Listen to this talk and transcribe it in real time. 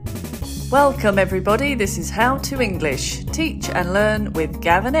Welcome everybody, this is How to English, Teach and Learn with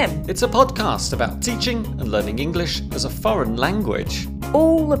Gav and Em. It's a podcast about teaching and learning English as a foreign language.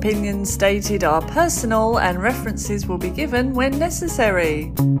 All opinions stated are personal and references will be given when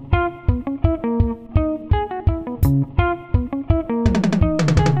necessary.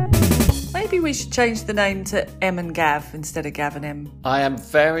 Maybe we should change the name to Em and Gav instead of Gav and Em. I am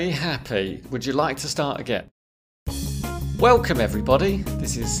very happy. Would you like to start again? Welcome everybody,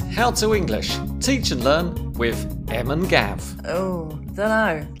 this is How to English, Teach and Learn with Em and Gav. Oh,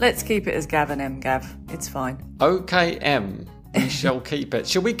 dunno. Let's keep it as Gav and Em, Gav. It's fine. Okay, Em, we shall keep it.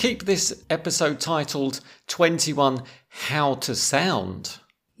 Shall we keep this episode titled 21 How to Sound?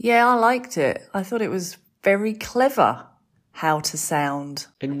 Yeah, I liked it. I thought it was very clever, how to sound.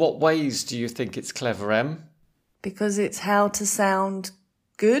 In what ways do you think it's clever, Em? Because it's how to sound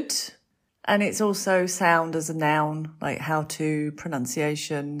good. And it's also sound as a noun, like how to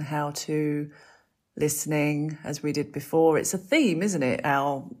pronunciation, how to listening, as we did before. It's a theme, isn't it?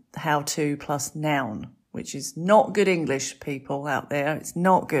 Our how to plus noun, which is not good English, people out there. It's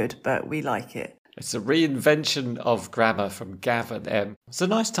not good, but we like it. It's a reinvention of grammar from Gav and Em. It's a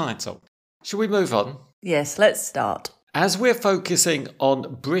nice title. Shall we move on? Yes, let's start. As we're focusing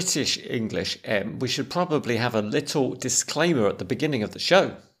on British English, Em, we should probably have a little disclaimer at the beginning of the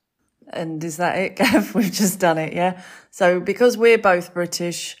show. And is that it, Gav? We've just done it, yeah? So because we're both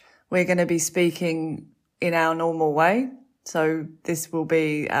British, we're going to be speaking in our normal way. So this will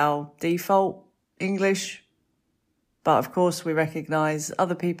be our default English. But of course, we recognise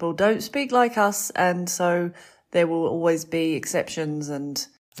other people don't speak like us. And so there will always be exceptions and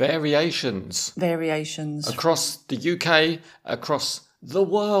variations across the UK, across the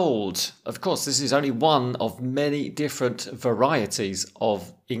world. Of course, this is only one of many different varieties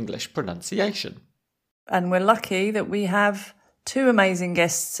of English pronunciation. And we're lucky that we have two amazing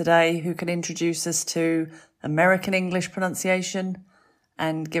guests today who can introduce us to American English pronunciation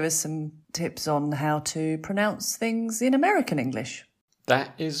and give us some tips on how to pronounce things in American English.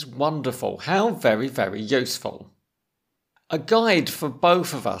 That is wonderful. How very, very useful. A guide for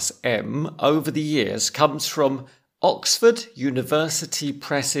both of us, Em, over the years comes from Oxford University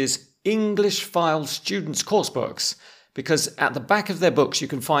Press's English File Students Coursebooks, because at the back of their books you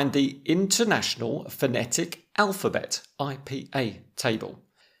can find the International Phonetic Alphabet, IPA, table.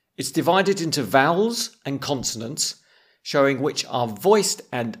 It's divided into vowels and consonants, showing which are voiced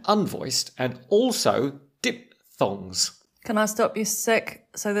and unvoiced, and also diphthongs. Can I stop you a sec?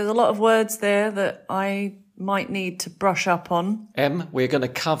 So there's a lot of words there that I might need to brush up on. Em, we're going to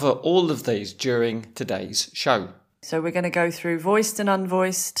cover all of these during today's show. So we're going to go through voiced and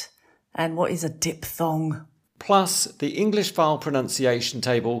unvoiced, and what is a diphthong? Plus, the English file pronunciation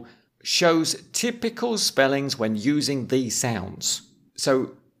table shows typical spellings when using these sounds.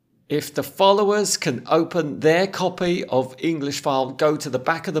 So if the followers can open their copy of English file, go to the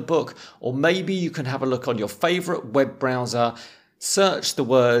back of the book, or maybe you can have a look on your favourite web browser, search the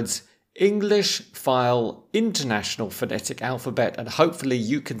words English File International Phonetic Alphabet, and hopefully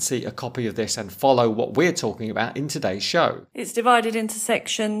you can see a copy of this and follow what we're talking about in today's show. It's divided into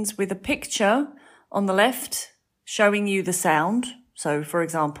sections with a picture on the left showing you the sound. So, for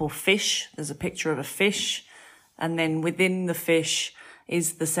example, fish, there's a picture of a fish, and then within the fish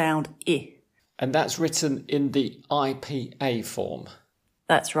is the sound I. And that's written in the IPA form.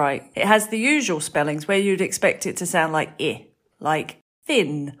 That's right. It has the usual spellings where you'd expect it to sound like I, like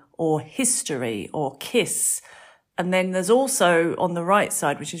thin, or history, or kiss. And then there's also, on the right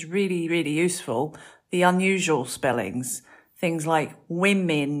side, which is really, really useful, the unusual spellings. Things like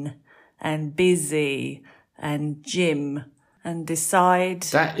women, and busy, and gym, and decide.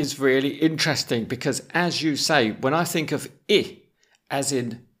 That is really interesting because, as you say, when I think of I, as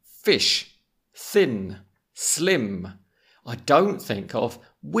in fish, thin, slim, I don't think of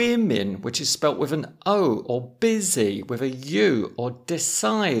women, which is spelt with an O, or busy with a U, or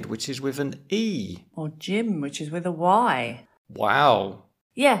decide, which is with an E. Or gym, which is with a Y. Wow.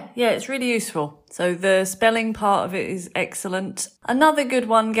 Yeah, it's really useful. So the spelling part of it is excellent. Another good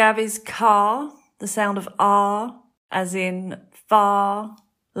one, Gav, is car, the sound of R, as in far,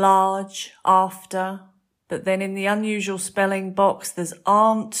 large, after. But then in the unusual spelling box, there's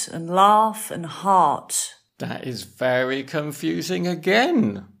aunt and laugh and heart. That is very confusing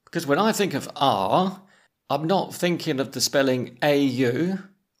again. Because when I think of R, I'm not thinking of the spelling AU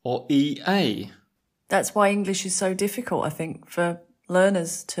or EA. That's why English is so difficult, I think, for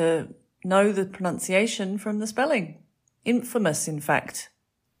learners to know the pronunciation from the spelling. Infamous, in fact.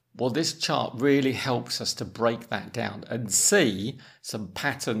 Well, this chart really helps us to break that down and see some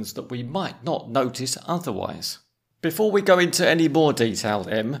patterns that we might not notice otherwise. Before we go into any more detail,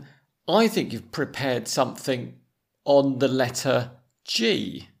 Em, I think you've prepared something on the letter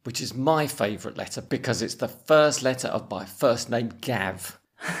G, which is my favourite letter because it's the first letter of my first name, Gav.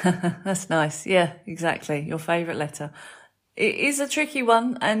 That's nice. Yeah, exactly. Your favourite letter. It is a tricky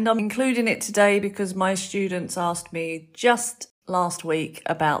one, and I'm including it today because my students asked me just last week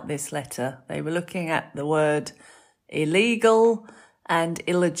about this letter. They were looking at the word illegal and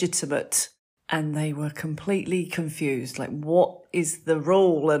illegitimate, and they were completely confused. Like, what is the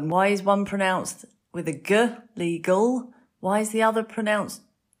rule, and why is one pronounced with a G, legal? Why is the other pronounced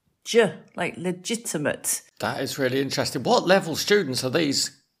J, like legitimate? That is really interesting. What level students are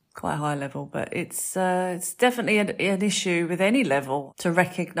these? Quite high level, but it's definitely an issue with any level to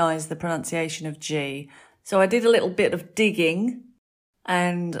recognise the pronunciation of G. So I did a little bit of digging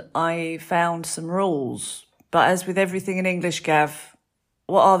and I found some rules. But as with everything in English, Gav,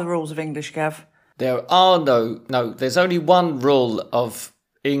 what are the rules of English, Gav? There are no, there's only one rule of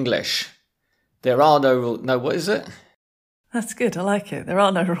English. There are no, what is it? That's good, I like it. There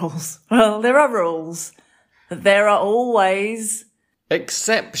are no rules. Well, there are rules, but there are always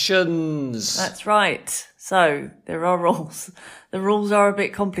exceptions. That's right. So there are rules. The rules are a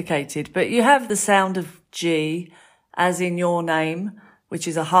bit complicated, but you have the sound of G, as in your name, which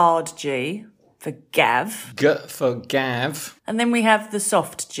is a hard G for Gav. G for Gav. And then we have the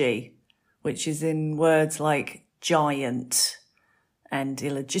soft G, which is in words like giant and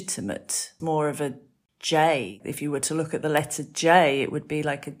illegitimate, more of a J. If you were to look at the letter J, it would be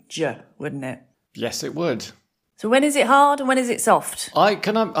like a J, wouldn't it? Yes, it would. So when is it hard and when is it soft?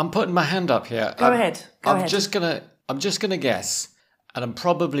 I'm putting my hand up here. Go ahead. I'm just gonna guess, and I'm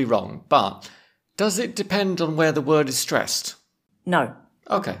probably wrong, but does it depend on where the word is stressed? No.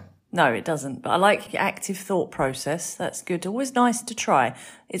 Okay. No, it doesn't. But I like your active thought process. That's good. Always nice to try.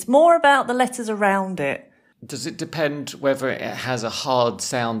 It's more about the letters around it. Does it depend whether it has a hard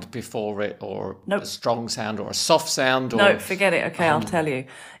sound before it, or a strong sound, or a soft sound? Or... No, forget it. Okay, I'll tell you.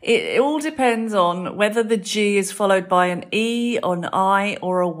 It all depends on whether the G is followed by an E, an I,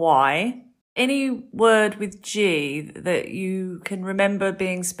 or a Y. Any word with G that you can remember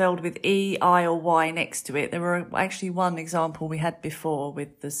being spelled with E, I, or Y next to it. There were actually one example we had before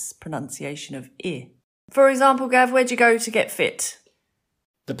with this pronunciation of I. For example, Gav, where'd you go to get fit?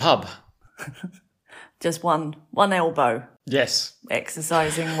 The pub. Just one elbow. Yes.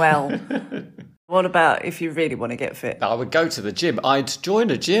 Exercising well. What about if you really want to get fit? I would go to the gym. I'd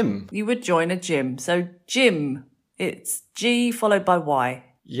join a gym. You would join a gym. So gym, it's G followed by Y.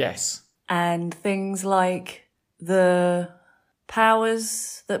 Yes. And things like the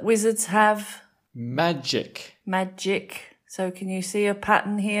powers that wizards have. Magic. So can you see a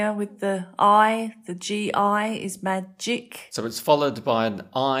pattern here with the I? The G-I is magic. So it's followed by an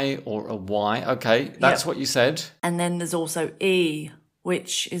I or a Y. Okay, that's what you said. And then there's also E,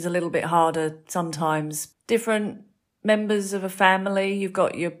 which is a little bit harder sometimes. Different members of a family. You've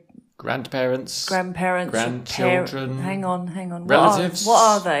got your grandparents, grandchildren. Hang on. Relatives. What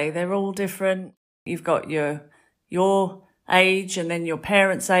are they? They're all different. You've got your age, and then your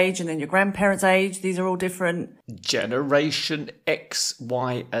parents' age, and then your grandparents' age. These are all different. Generation X,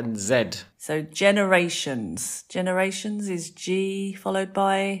 Y, and Z. So generations. Generations is G followed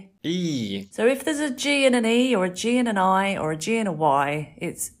by E. So if there's a G and an E, or a G and an I, or a G and a Y,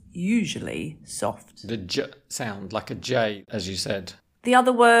 it's usually soft. The J sound, like a J, as you said. The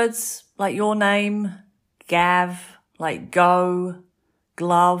other words, like your name, Gav, like go,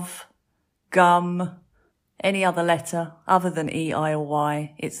 glove, gum, any other letter other than E, I, or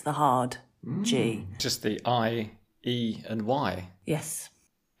Y, it's the hard G. Just the I, E, and Y. Yes.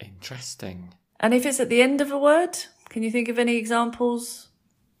 Interesting. And if it's at the end of a word, can you think of any examples?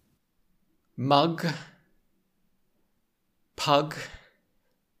 Mug, pug,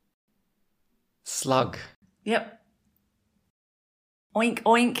 slug. Yep. Oink,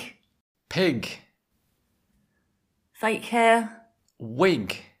 oink. Pig. Fake hair.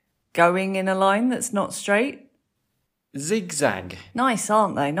 Wig. Going in a line that's not straight. Zigzag. Nice,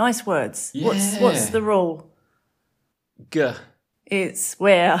 aren't they? Nice words. Yeah. What's the rule? G. It's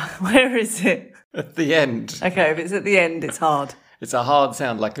where? Where is it? At the end. Okay, if it's at the end, it's hard. It's a hard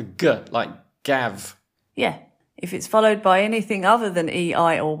sound, like a G, like Gav. Yeah. If it's followed by anything other than E,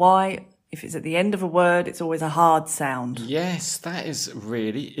 I, or Y, if it's at the end of a word, it's always a hard sound. Yes, that is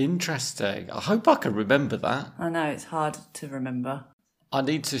really interesting. I hope I can remember that. I know, it's hard to remember. I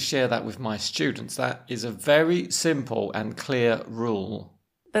need to share that with my students. That is a very simple and clear rule.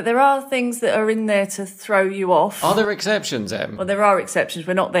 But there are things that are in there to throw you off. Are there exceptions, Em? Well, there are exceptions.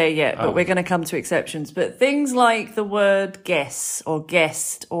 We're not there yet, but we're going to come to exceptions. But things like the word guess or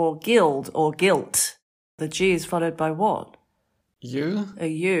guest or guild or guilt. The G is followed by what? You? A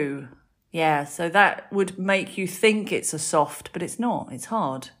U. Yeah, so that would make you think it's a soft, but it's not. It's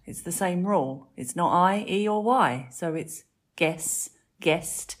hard. It's the same rule. It's not I, E, or Y. So it's guess,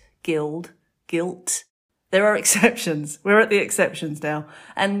 guessed, guild, guilt. There are exceptions. We're at the exceptions now.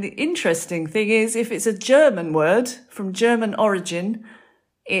 And the interesting thing is, if it's a German word from German origin,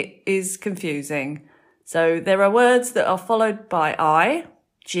 it is confusing. So there are words that are followed by I,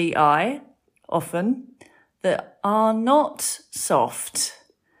 G-I, often, that are not soft.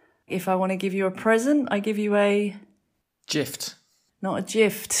 If I want to give you a present, I give you a... Gift. Not a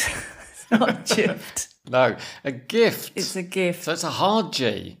gift. It's not a gift. No, a gift. It's a gift. So it's a hard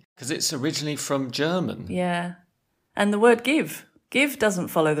G, because it's originally from German. Yeah. And the word give. Give doesn't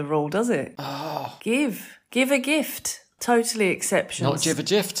follow the rule, does it? Oh. Give. Give a gift. Totally exceptions. Not give a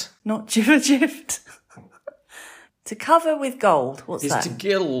gift. Not give a gift. To cover with gold. What's It's that? to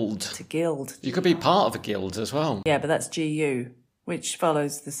gild. To gild. You could be part of a guild as well. Yeah, but that's G-U, which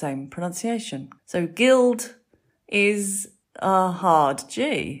follows the same pronunciation. So gild is a hard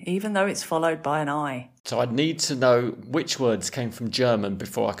G, even though it's followed by an I. So I'd need to know which words came from German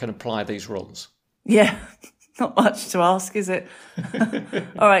before I can apply these rules. Yeah, not much to ask, is it?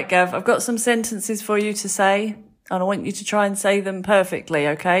 All right, Gav, I've got some sentences for you to say, and I want you to try and say them perfectly,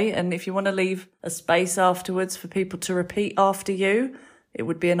 okay? And if you want to leave a space afterwards for people to repeat after you, it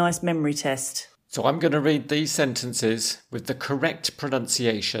would be a nice memory test. So I'm going to read these sentences with the correct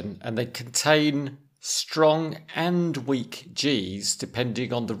pronunciation, and they contain strong and weak Gs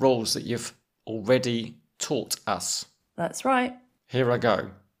depending on the rules that you've already taught us. That's right. Here I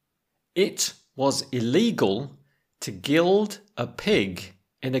go. It was illegal to gild a pig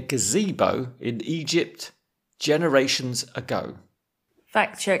in a gazebo in Egypt generations ago.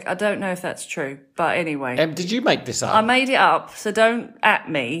 Fact check, I don't know if that's true, but anyway. Did you make this up? I made it up, so don't at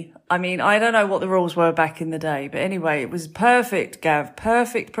me. I mean, I don't know what the rules were back in the day, but anyway, it was perfect, Gav.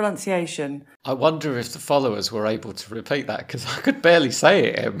 Perfect pronunciation. I wonder if the followers were able to repeat that, because I could barely say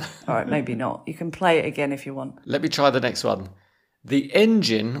it, Em. All right, maybe not. You can play it again if you want. Let me try the next one. The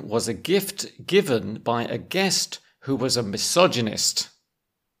engine was a gift given by a guest who was a misogynist.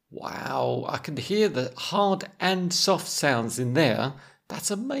 Wow, I can hear the hard and soft sounds in there.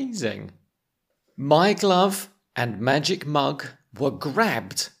 That's amazing. My glove and magic mug were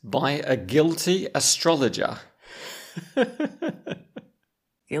grabbed by a guilty astrologer.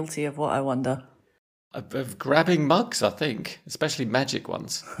 Guilty of what, I wonder? Of grabbing mugs, I think, especially magic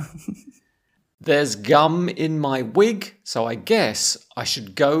ones. There's gum in my wig, so I guess I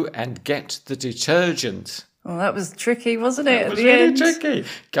should go and get the detergent. Well, that was tricky, wasn't it? It was at the really end? tricky.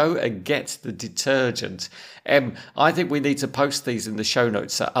 Go and get the detergent. I think we need to post these in the show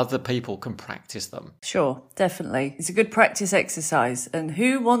notes so other people can practice them. Sure, definitely. It's a good practice exercise. And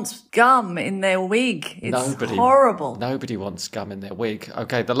who wants gum in their wig? It's horrible. Nobody wants gum in their wig.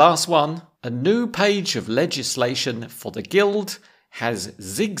 Okay, the last one. A new page of legislation for the guild has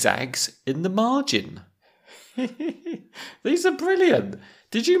zigzags in the margin. These are brilliant.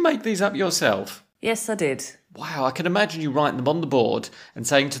 Did you make these up yourself? Yes, I did. Wow, I can imagine you writing them on the board and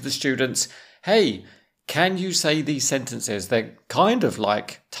saying to the students, hey, can you say these sentences? They're kind of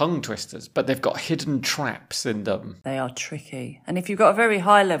like tongue twisters, but they've got hidden traps in them. They are tricky. And if you've got a very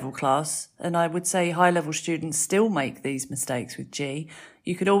high level class, and I would say high level students still make these mistakes with G,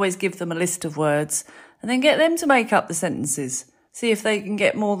 you could always give them a list of words and then get them to make up the sentences. See if they can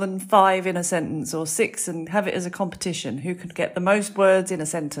get more than 5 in a sentence or 6 and have it as a competition. Who can get the most words in a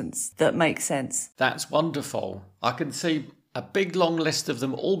sentence that make sense? That's wonderful. I can see a big long list of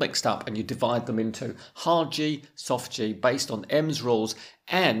them all mixed up, and you divide them into hard G, soft G, based on M's rules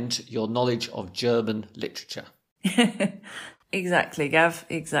and your knowledge of German literature. Exactly, Gav,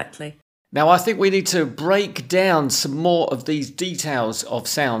 exactly. Now, I think we need to break down some more of these details of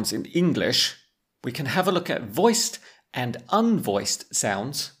sounds in English. We can have a look at voiced and unvoiced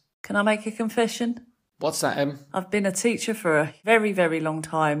sounds. Can I make a confession? What's that, Em? I've been a teacher for a very, very long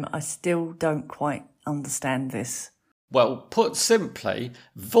time. I still don't quite understand this. Well, put simply,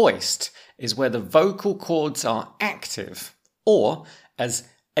 voiced is where the vocal cords are active, or, as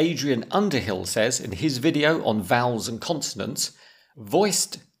Adrian Underhill says in his video on vowels and consonants,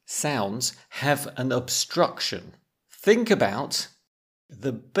 voiced sounds have an obstruction. Think about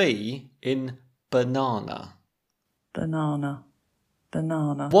the B in banana. Banana.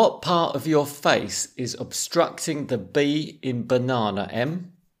 Banana. What part of your face is obstructing the B in banana,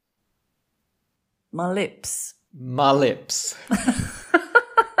 Em? My lips. My lips.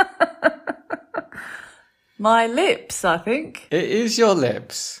 My lips, I think. It is your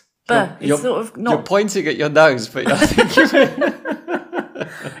lips. But it's sort of not... You're pointing at your nose, but I think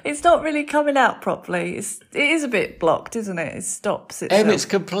It's it's not really coming out properly. It is a bit blocked, isn't it? It stops itself. It's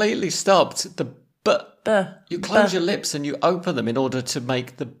completely stopped. The but. You close your lips and you open them in order to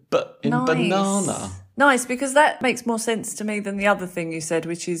make the but in banana. Nice, because that makes more sense to me than the other thing you said,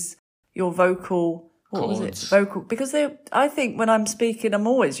 which is your vocal... What was it? Vocal. Because I think when I'm speaking, I'm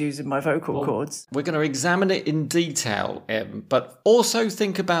always using my vocal cords. We're going to examine it in detail, Em, but also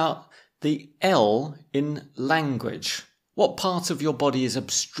think about the L in language. What part of your body is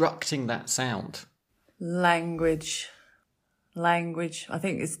obstructing that sound? Language. I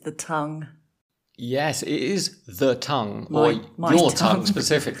think it's the tongue. Yes, it is the tongue, or your tongue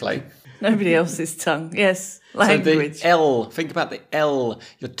specifically. Nobody else's tongue. Yes, language. So the L, think about the L.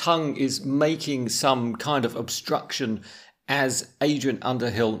 Your tongue is making some kind of obstruction, as Adrian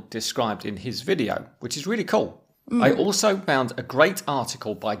Underhill described in his video, which is really cool. I also found a great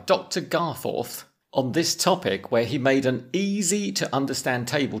article by Dr. Garforth on this topic, where he made an easy to understand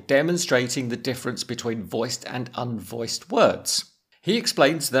table demonstrating the difference between voiced and unvoiced words. He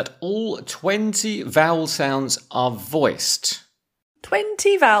explains that all 20 vowel sounds are voiced.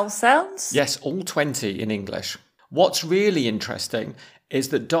 20 vowel sounds? Yes, all 20 in English. What's really interesting is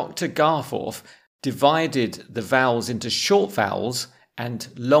that Dr. Garforth divided the vowels into short vowels and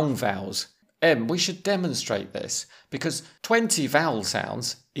long vowels. We should demonstrate this, because 20 vowel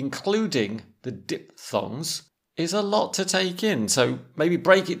sounds, including the diphthongs, is a lot to take in. So maybe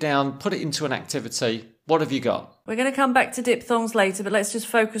break it down, put it into an activity. What have you got? We're going to come back to diphthongs later, but let's just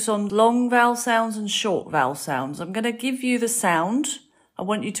focus on long vowel sounds and short vowel sounds. I'm going to give you the sound. I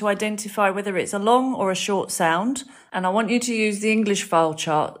want you to identify whether it's a long or a short sound, and I want you to use the English vowel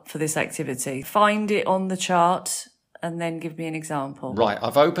chart for this activity. Find it on the chart and then give me an example. Right,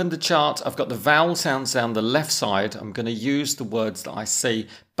 I've opened the chart. I've got the vowel sounds down the left side. I'm going to use the words that I see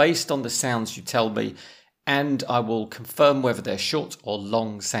based on the sounds you tell me, and I will confirm whether they're short or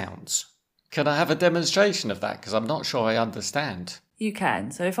long sounds. Can I have a demonstration of that? Because I'm not sure I understand. You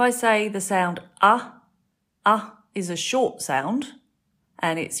can. So if I say the sound is a short sound,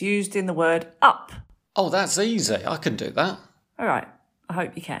 and it's used in the word up. Oh, that's easy. I can do that. All right. I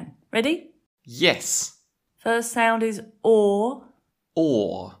hope you can. Ready? Yes. First sound is or.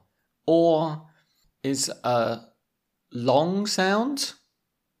 Or. Or is a long sound,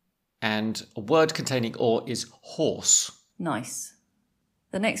 and a word containing or is horse. Nice.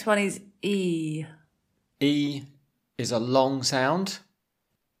 The next one is E. E is a long sound,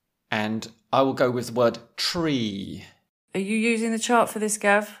 and I will go with the word tree. Are you using the chart for this,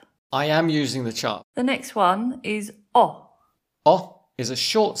 Gav? I am using the chart. The next one is O. O is a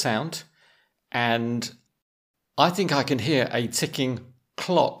short sound, and I think I can hear a ticking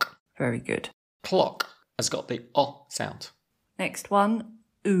clock. Very good. Clock has got the O sound. Next one,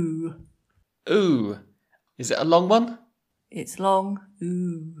 Oo. Oo. Is it a long one? It's long.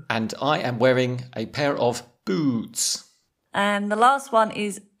 Oo. And I am wearing a pair of boots. And the last one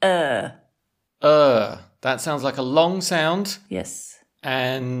is That sounds like a long sound. Yes.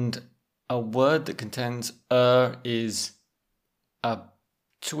 And a word that contains is a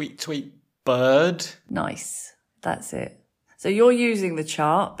tweet bird. Nice. That's it. So you're using the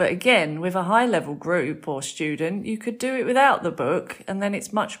chart, but again, with a high-level group or student, you could do it without the book, and then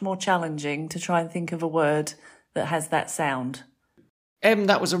it's much more challenging to try and think of a word that has that sound.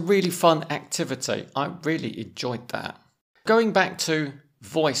 That was a really fun activity. I really enjoyed that. Going back to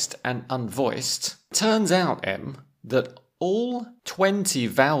voiced and unvoiced, turns out, that all 20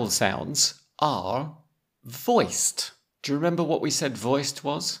 vowel sounds are voiced. Do you remember what we said voiced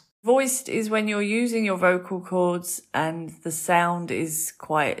was? Voiced is when you're using your vocal cords and the sound is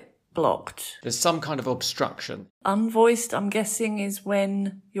quite blocked. There's some kind of obstruction. Unvoiced, I'm guessing, is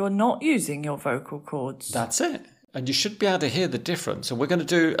when you're not using your vocal cords. That's it. And you should be able to hear the difference. And we're going to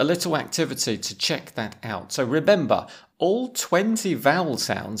do a little activity to check that out. So remember, all 20 vowel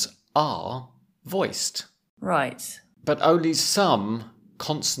sounds are voiced. Right. But only some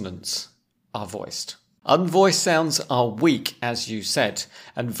consonants are voiced. Unvoiced sounds are weak, as you said,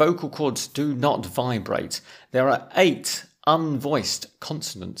 and vocal cords do not vibrate. There are 8 unvoiced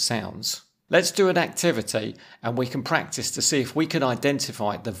consonant sounds. Let's do an activity and we can practice to see if we can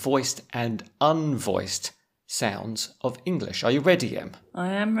identify the voiced and unvoiced sounds of English. Are you ready, Em? I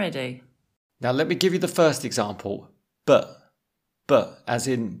am ready. Now let me give you the first example. B, as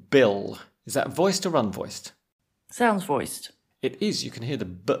in bill. Is that voiced or unvoiced? Sounds voiced. It is. You can hear the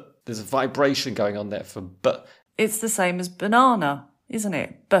B. There's a vibration going on there for B. It's the same as banana, isn't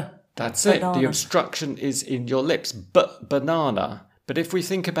it? B. That's banana. it. The obstruction is in your lips. B, banana. But if we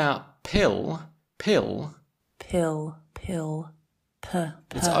think about pill. Pill, p.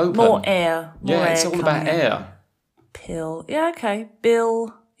 It's open. More air. It's all about air. Pill. Yeah, okay.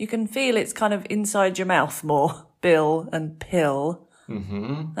 Bill. You can feel it's kind of inside your mouth more. Bill and pill.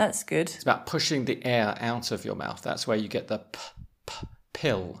 Mm-hmm. That's good. It's about pushing the air out of your mouth. That's where you get the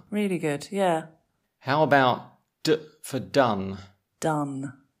pill. Really good, yeah. How about d for done?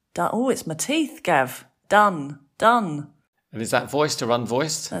 Done. Oh, it's my teeth, Gav. Done. And is that voiced or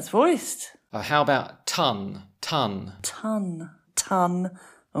unvoiced? That's voiced. How about ton? Ton.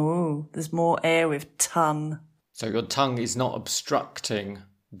 Oh, there's more air with ton. So your tongue is not obstructing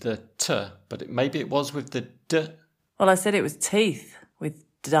the t, but maybe it was with the d. Well, I said it was teeth with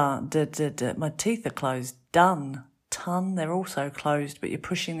done. My teeth are closed. Done. Ton, they're also closed, but you're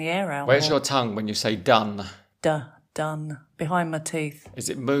pushing the air out. Where's your tongue when you say done? Done. Behind my teeth. Is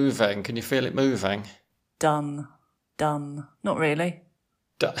it moving? Can you feel it moving? Done. Not really.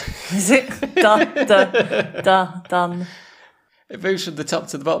 Is it? Done. It moves from the top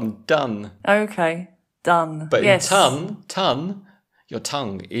to the bottom. Done. Okay. Done. But yes. in ton, your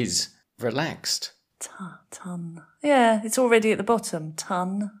tongue is relaxed. Ton. Yeah, it's already at the bottom.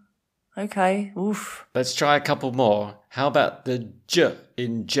 Ton. Okay. Oof. Let's try a couple more. How about the j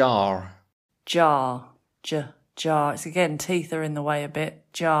in jar? Jar. Jar. It's again, teeth are in the way a bit.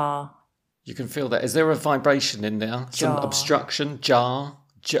 Jar. You can feel that. Is there a vibration in there? Some obstruction? Jar.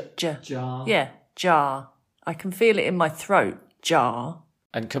 Jar. Yeah, jar. I can feel it in my throat. Jar.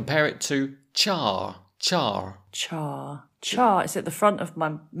 And compare it to char. Char. It's at the front of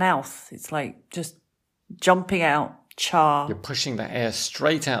my mouth. It's like just jumping out. Char. You're pushing the air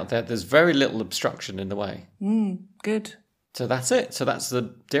straight out there. There's very little obstruction in the way. Good. So that's it. So that's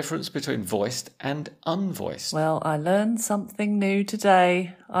the difference between voiced and unvoiced. Well, I learned something new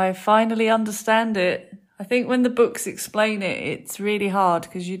today. I finally understand it. I think when the books explain it, it's really hard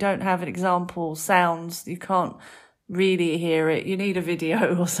because you don't have an example sounds. You can't really hear it. You need a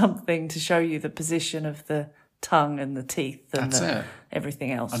video or something to show you the position of the tongue and the teeth and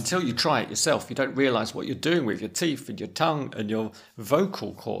everything else. Until you try it yourself, you don't realise what you're doing with your teeth and your tongue and your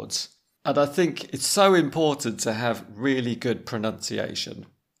vocal cords. And I think it's so important to have really good pronunciation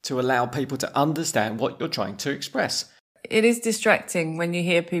to allow people to understand what you're trying to express. It is distracting when you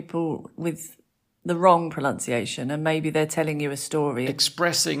hear people with the wrong pronunciation and maybe they're telling you a story.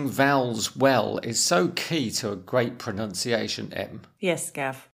 Expressing vowels well is so key to a great pronunciation, Em. Yes,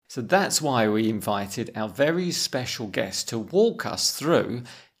 Gav. So that's why we invited our very special guest to walk us through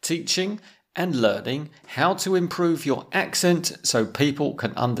teaching and learning how to improve your accent so people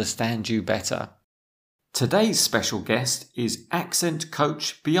can understand you better. Today's special guest is accent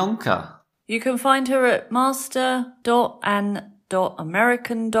coach Bianca. You can find her at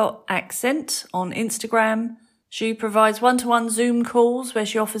master.an.american.accent on Instagram. She provides one-to-one Zoom calls where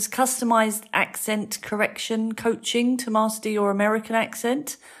she offers customised accent correction coaching to master your American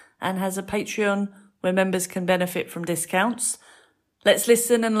accent and has a Patreon where members can benefit from discounts. Let's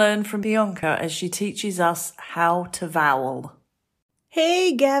listen and learn from Bianca as she teaches us how to vowel.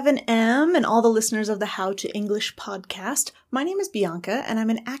 Hey, Gavin M. and all the listeners of the How to English podcast. My name is Bianca, and I'm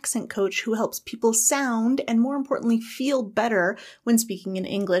an accent coach who helps people sound and, more importantly, feel better when speaking in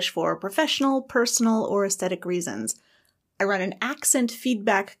English for professional, personal, or aesthetic reasons. I run an accent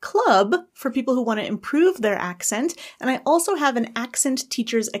feedback club for people who want to improve their accent, and I also have an Accent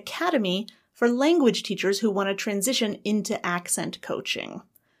Teachers Academy for language teachers who want to transition into accent coaching.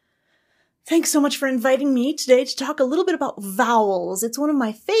 Thanks so much for inviting me today to talk a little bit about vowels. It's one of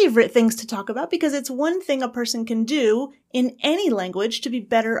my favorite things to talk about because it's one thing a person can do in any language to be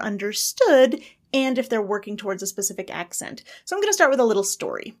better understood and if they're working towards a specific accent. So I'm going to start with a little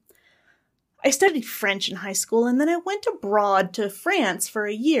story. I studied French in high school and then I went abroad to France for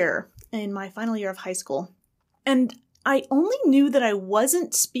a year in my final year of high school. And I only knew that I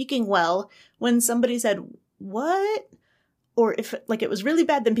wasn't speaking well when somebody said, "What?" Or if it was really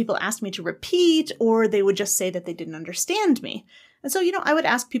bad, then people asked me to repeat, or they would just say that they didn't understand me. And so, I would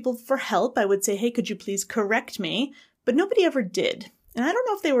ask people for help. I would say, "Hey, could you please correct me?" But nobody ever did. And I don't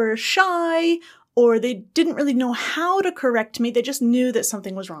know if they were shy or they didn't really know how to correct me. They just knew that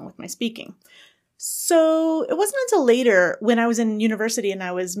something was wrong with my speaking. So it wasn't until later when I was in university and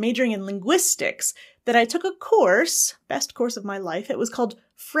I was majoring in linguistics that I took a course, best course of my life. It was called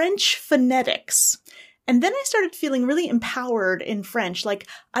French Phonetics. And then I started feeling really empowered in French. Like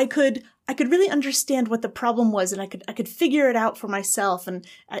I could really understand what the problem was and I could figure it out for myself. And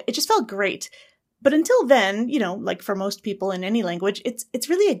it just felt great. But until then, like for most people in any language, it's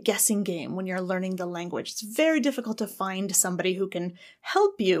really a guessing game when you're learning the language. It's very difficult to find somebody who can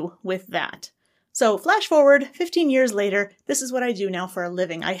help you with that. So flash forward 15 years later, this is what I do now for a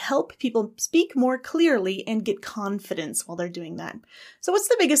living. I help people speak more clearly and get confidence while they're doing that. So what's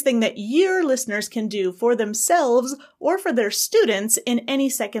the biggest thing that your listeners can do for themselves or for their students in any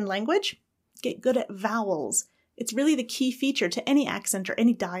second language? Get good at vowels. It's really the key feature to any accent or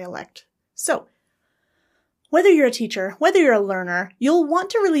any dialect. So whether you're a teacher, whether you're a learner, you'll want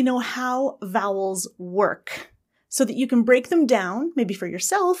to really know how vowels work, so that you can break them down, maybe for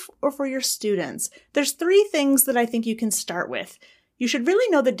yourself or for your students. There's 3 things that I think you can start with. You should really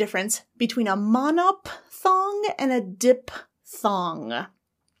know the difference between a monophthong and a diphthong.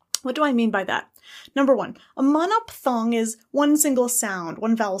 What do I mean by that? Number 1, a monophthong is one single sound,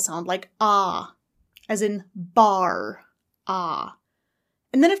 one vowel sound, like ah, as in bar, ah.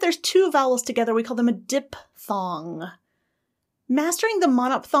 And then if there's 2 vowels together, we call them a diphthong. Mastering the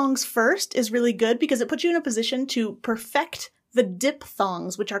monophthongs first is really good because it puts you in a position to perfect the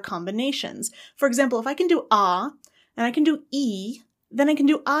diphthongs, which are combinations. For example, if I can do ah and I can do e, then I can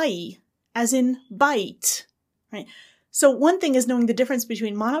do I, as in bite, right? So one thing is knowing the difference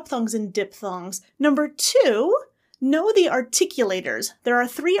between monophthongs and diphthongs. Number 2, know the articulators. There are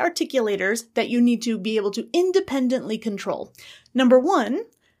 3 articulators that you need to be able to independently control. Number 1,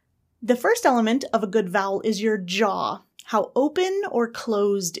 the first element of a good vowel is your jaw, how open or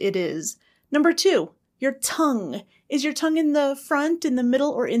closed it is. Number 2, your tongue. Is your tongue in the front, in the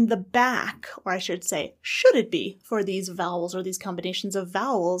middle, or in the back? Or I should say, should it be for these vowels or these combinations of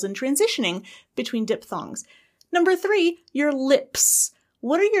vowels and transitioning between diphthongs? Number 3, your lips.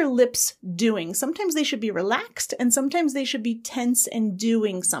 What are your lips doing? Sometimes they should be relaxed and sometimes they should be tense and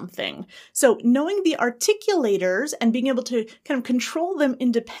doing something. So knowing the articulators and being able to kind of control them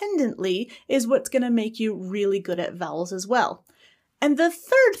independently is what's going to make you really good at vowels as well. And the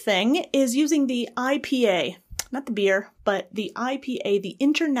third thing is using the IPA, not the beer, but the IPA, the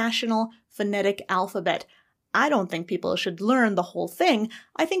International Phonetic Alphabet. I don't think people should learn the whole thing.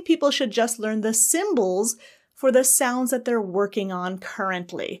 I think people should just learn the symbols for the sounds that they're working on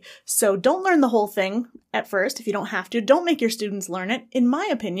currently. So don't learn the whole thing at first if you don't have to. Don't make your students learn it. In my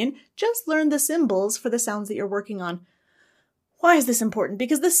opinion, just learn the symbols for the sounds that you're working on. Why is this important?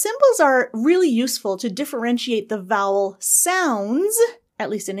 Because the symbols are really useful to differentiate the vowel sounds, at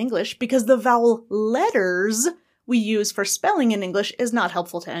least in English, because the vowel letters we use for spelling in English is not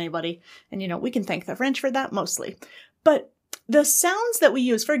helpful to anybody. And we can thank the French for that mostly. But the sounds that we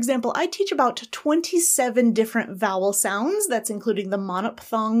use, for example, I teach about 27 different vowel sounds. That's including the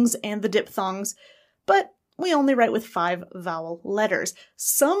monophthongs and the diphthongs, but we only write with 5 vowel letters.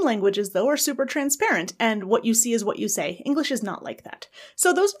 Some languages, though, are super transparent, and what you see is what you say. English is not like that.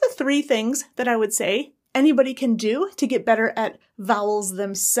 So those are the 3 things that I would say anybody can do to get better at vowels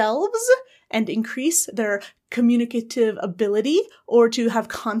themselves and increase their communicative ability, or to have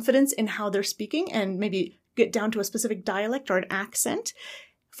confidence in how they're speaking and maybe get down to a specific dialect or an accent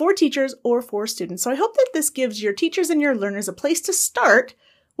for teachers or for students. So I hope that this gives your teachers and your learners a place to start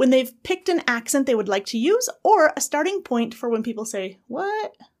when they've picked an accent they would like to use, or a starting point for when people say,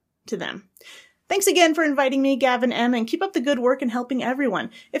 "What?" to them. Thanks again for inviting me, Gavin M., and keep up the good work and helping everyone.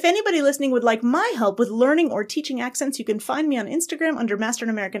 If anybody listening would like my help with learning or teaching accents, you can find me on Instagram under Master an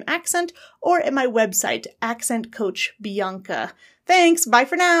American Accent, or at my website, Accent Coach Bianca. Thanks. Bye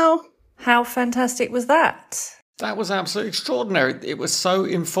for now. How fantastic was that? That was absolutely extraordinary. It was so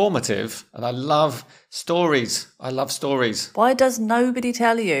informative, and I love stories. I love stories. Why does nobody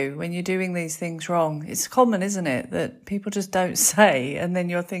tell you when you're doing these things wrong? It's common, isn't it, that people just don't say, and then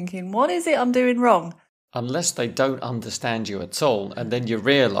you're thinking, what is it I'm doing wrong? Unless they don't understand you at all, and then you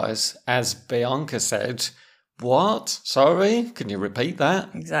realise, as Bianca said, what? Sorry? Can you repeat that?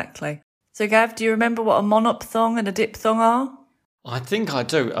 Exactly. So, Gav, do you remember what a monophthong and a diphthong are? I think I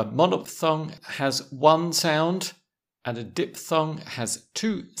do. A monophthong has 1 sound and a diphthong has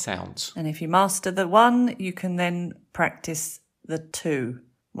 2 sounds. And if you master the 1, you can then practice the 2.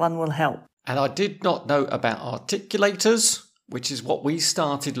 1 will help. And I did not know about articulators, which is what we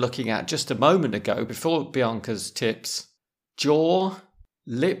started looking at just a moment ago before Bianca's tips. Jaw,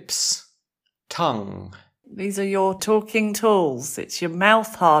 lips, tongue. These are your talking tools. It's your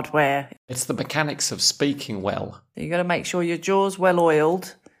mouth hardware. It's the mechanics of speaking well. You've got to make sure your jaw's well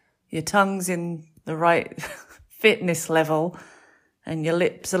oiled, your tongue's in the right fitness level, and your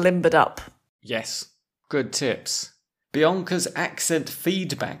lips are limbered up. Yes, good tips. Bianca's Accent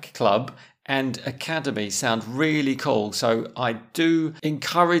Feedback Club and Academy sound really cool, so I do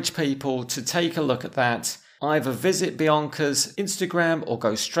encourage people to take a look at that. Either visit Bianca's Instagram or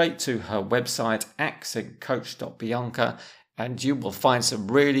go straight to her website, accentcoach.bianca, and you will find some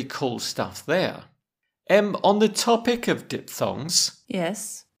really cool stuff there. On the topic of diphthongs,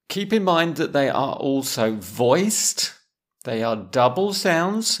 yes, Keep in mind that they are also voiced. They are double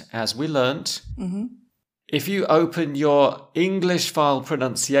sounds, as we learnt. Mm-hmm. If you open your English file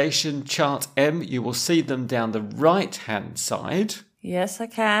pronunciation chart M, you will see them down the right-hand side. Yes, I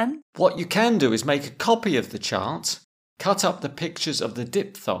can. What you can do is make a copy of the chart, cut up the pictures of the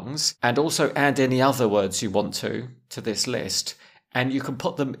diphthongs, and also add any other words you want to this list. And you can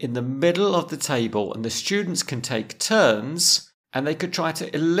put them in the middle of the table, and the students can take turns, and they could try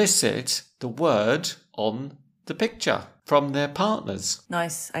to elicit the word on the picture from their partners.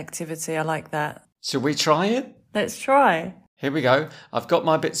 Nice activity. I like that. Shall we try it? Let's try. Here we go. I've got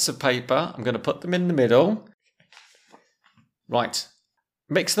my bits of paper. I'm going to put them in the middle. Right.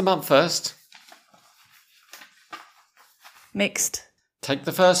 Mix them up first. Mixed. Take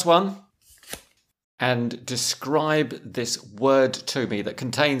the first one and describe this word to me that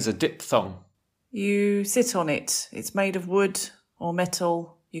contains a diphthong. You sit on it. It's made of wood or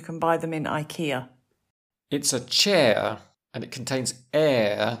metal. You can buy them in IKEA. It's a chair and it contains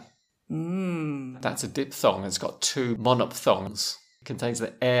air. That's a diphthong. It's got two monophthongs. It contains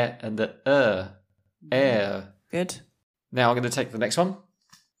the air and the air. Good. Now I'm going to take the next one.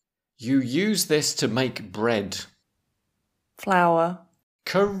 You use this to make bread. Flour.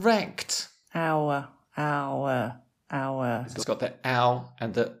 Correct. Hour. It's got the ow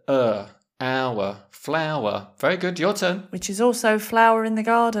and the hour. Flour. Very good. Your turn. Which is also flower in the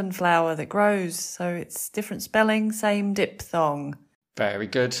garden, flower that grows. So it's different spelling, same diphthong. Very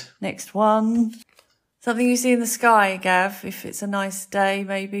good. Next one. Something you see in the sky, Gav, if it's a nice day,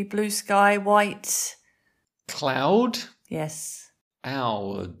 maybe blue sky, white. Cloud. Yes.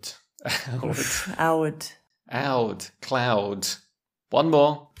 Owd. Cloud. One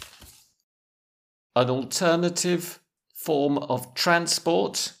more. An alternative form of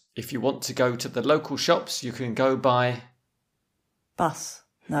transport. If you want to go to the local shops, you can go by... Bus.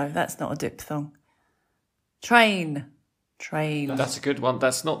 No, that's not a diphthong. Train. That's a good one.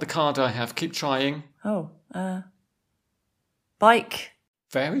 That's not the card I have. Keep trying. Oh, bike.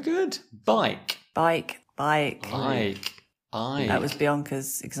 Very good. Bike. That was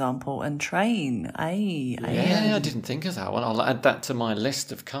Bianca's example. And train. Yeah, I didn't think of that one. I'll add that to my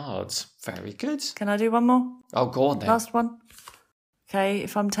list of cards. Very good. Can I do one more? Oh, go on then. Last one. Okay,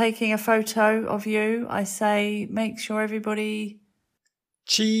 if I'm taking a photo of you, I say, make sure everybody...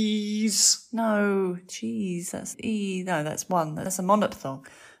 Cheese. No, cheese. That's E. No, that's one. That's a monophthong.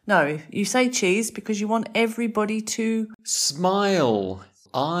 No, you say cheese because you want everybody to... Smile.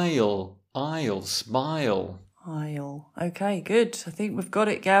 Aisle. Smile. Aisle. Okay, good. I think we've got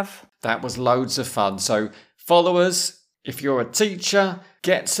it, Gav. That was loads of fun. So, followers, if you're a teacher,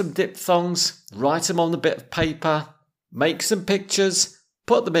 get some diphthongs, write them on a bit of paper, make some pictures,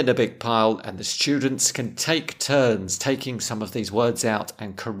 put them in a big pile, and the students can take turns taking some of these words out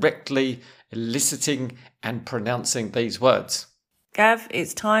and correctly eliciting and pronouncing these words. Gav,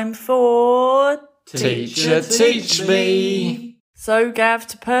 it's time for... Teacher, teach me! So, Gav,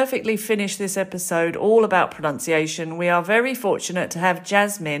 to perfectly finish this episode all about pronunciation, we are very fortunate to have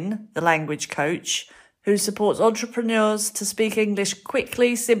Jasmine, the language coach, who supports entrepreneurs to speak English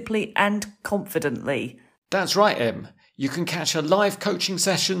quickly, simply, and confidently. That's right, Em. You can catch her live coaching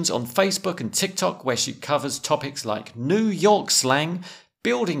sessions on Facebook and TikTok where she covers topics like New York slang,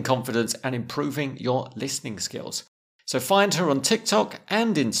 building confidence, and improving your listening skills. So find her on TikTok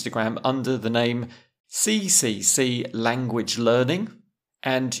and Instagram under the name CCC Language Learning.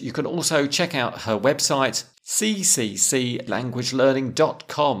 And you can also check out her website,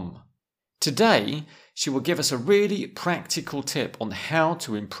 ccclanguagelearning.com. Today, she will give us a really practical tip on how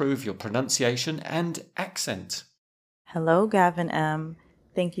to improve your pronunciation and accent. Hello, Gavin M.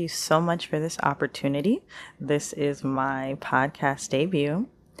 Thank you so much for this opportunity. This is my podcast debut.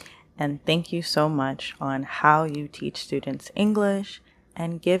 And thank you so much on how you teach students English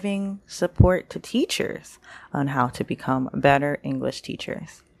and giving support to teachers on how to become better English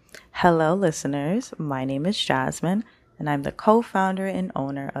teachers. Hello, listeners. My name is Jasmine, and I'm the co-founder and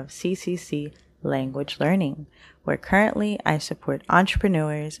owner of CCC Language Learning, where currently I support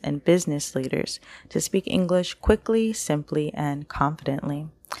entrepreneurs and business leaders to speak English quickly, simply, and confidently.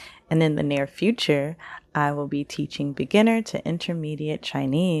 And in the near future, I will be teaching beginner to intermediate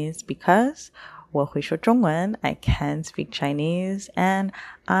Chinese because 我会说中文, I can speak Chinese, and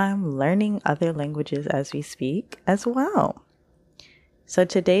I'm learning other languages as we speak as well. So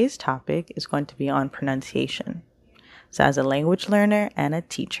today's topic is going to be on pronunciation. So as a language learner and a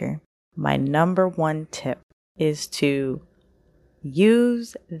teacher, my number one tip is to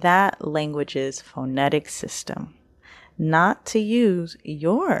use that language's phonetic system, not to use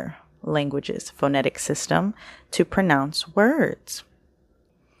your language's phonetic system to pronounce words.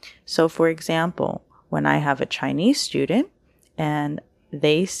 So for example, when I have a Chinese student and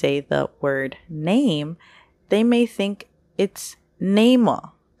they say the word name, they may think it's name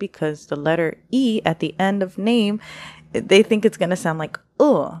because the letter E at the end of name, they think it's going to sound like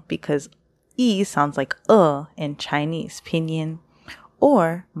because E sounds like in Chinese pinyin.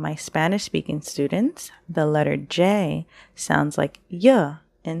 Or my Spanish speaking students, the letter J sounds like y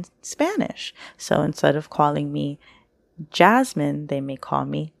in Spanish. So instead of calling me Jasmine, they may call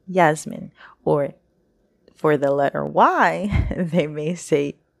me Yasmin. Or for the letter Y, they may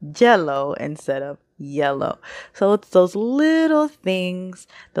say jello instead of yellow. So it's those little things,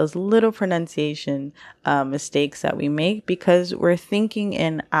 those little pronunciation mistakes that we make because we're thinking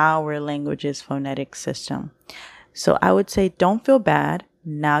in our language's phonetic system. So I would say don't feel bad.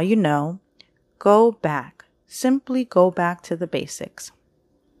 Now you know. Go back. Simply go back to the basics.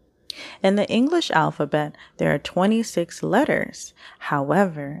 In the English alphabet, there are 26 letters.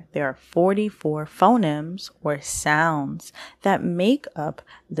 However, there are 44 phonemes or sounds that make up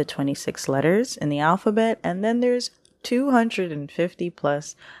the 26 letters in the alphabet, and then there's 250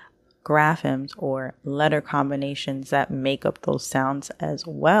 plus graphemes or letter combinations that make up those sounds as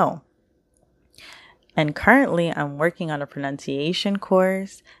well. And currently, I'm working on a pronunciation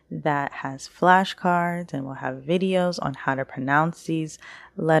course that has flashcards and will have videos on how to pronounce these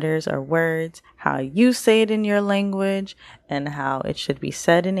letters or words, how you say it in your language, and how it should be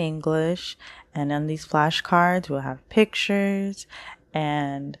said in English. And on these flashcards, we'll have pictures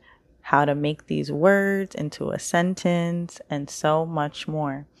and how to make these words into a sentence and so much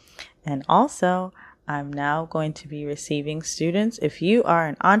more. And also, I'm now going to be receiving students. If you are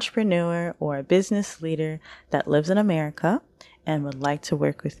an entrepreneur or a business leader that lives in America and would like to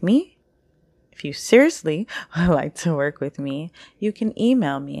work with me, if you seriously would like to work with me, you can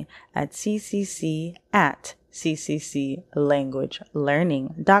email me at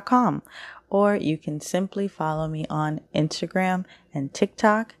ccc@ccclanguagelearning.com, or you can simply follow me on Instagram and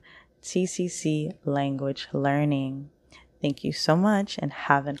TikTok, CCC Language Learning. Thank you so much and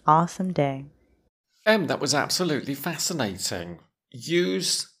have an awesome day. That was absolutely fascinating.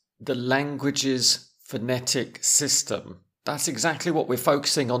 Use the language's phonetic system. That's exactly what we're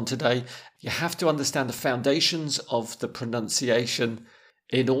focusing on today. You have to understand the foundations of the pronunciation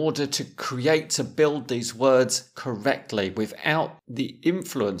in order to build these words correctly without the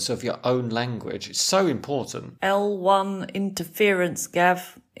influence of your own language. It's so important. L1 interference,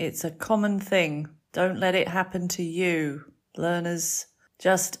 Gav. It's a common thing. Don't let it happen to you. Learners,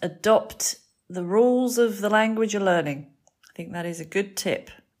 just adopt the rules of the language you're learning. I think that is a good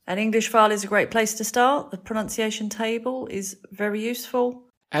tip. An English file is a great place to start. The pronunciation table is very useful.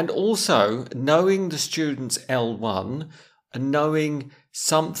 And also, knowing the student's L1 and knowing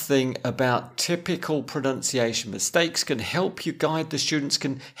something about typical pronunciation mistakes can help you guide the students,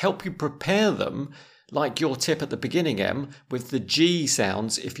 can help you prepare them, like your tip at the beginning, Em, with the G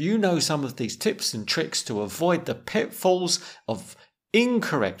sounds. If you know some of these tips and tricks to avoid the pitfalls of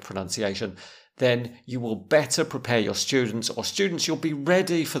incorrect pronunciation, then you will better prepare your students, or students, you'll be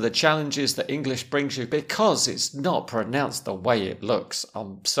ready for the challenges that English brings you because it's not pronounced the way it looks,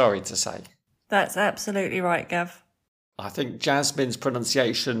 I'm sorry to say. That's absolutely right, Gav. I think Jasmine's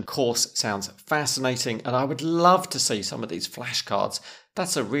pronunciation course sounds fascinating, and I would love to see some of these flashcards.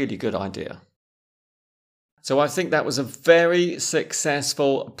 That's a really good idea. So I think that was a very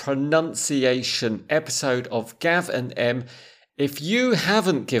successful pronunciation episode of Gav and Em. If you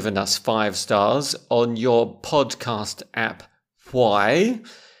haven't given us 5 stars on your podcast app, why?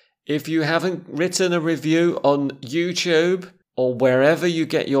 If you haven't written a review on YouTube or wherever you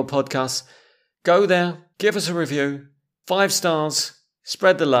get your podcasts, go there, give us a review, 5 stars,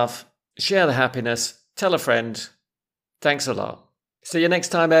 spread the love, share the happiness, tell a friend. Thanks a lot. See you next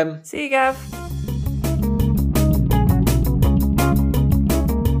time, Em. See you, Gav.